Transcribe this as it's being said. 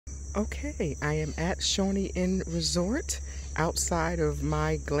Okay, I am at Shawnee Inn Resort outside of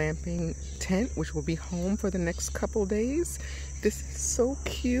my glamping tent, which will be home for the next couple days. This is so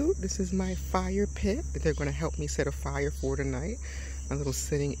cute. This is my fire pit that they're going to help me set a fire for tonight. My little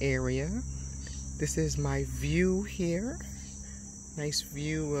sitting area. This is my view here. Nice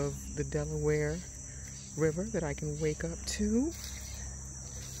view of the Delaware River that I can wake up to.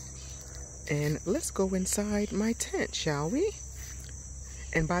 And let's go inside my tent, shall we?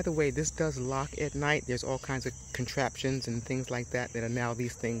 And by the way, this does lock at night. There's all kinds of contraptions and things like that that allow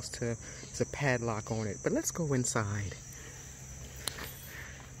these things to padlock on it. But let's go inside.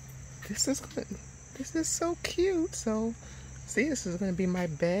 This is so cute. So, see, this is going to be my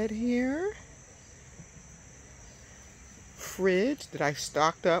bed here. Fridge that I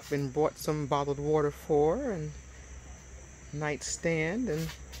stocked up and bought some bottled water for, and nightstand and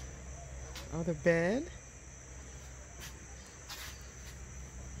other bed.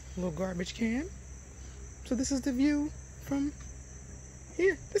 Little garbage can. So this is the view from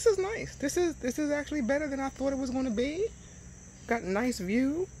here. This is nice. This is actually better than I thought it was going to be. Got a nice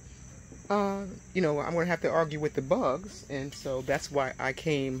view. You know, I'm going to have to argue with the bugs, and so that's why I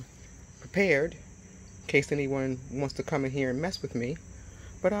came prepared in case anyone wants to come in here and mess with me.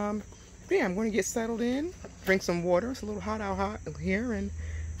 But yeah, I'm going to get settled in, drink some water. It's a little hot out here, and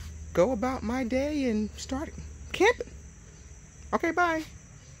go about my day and start camping. Okay, bye.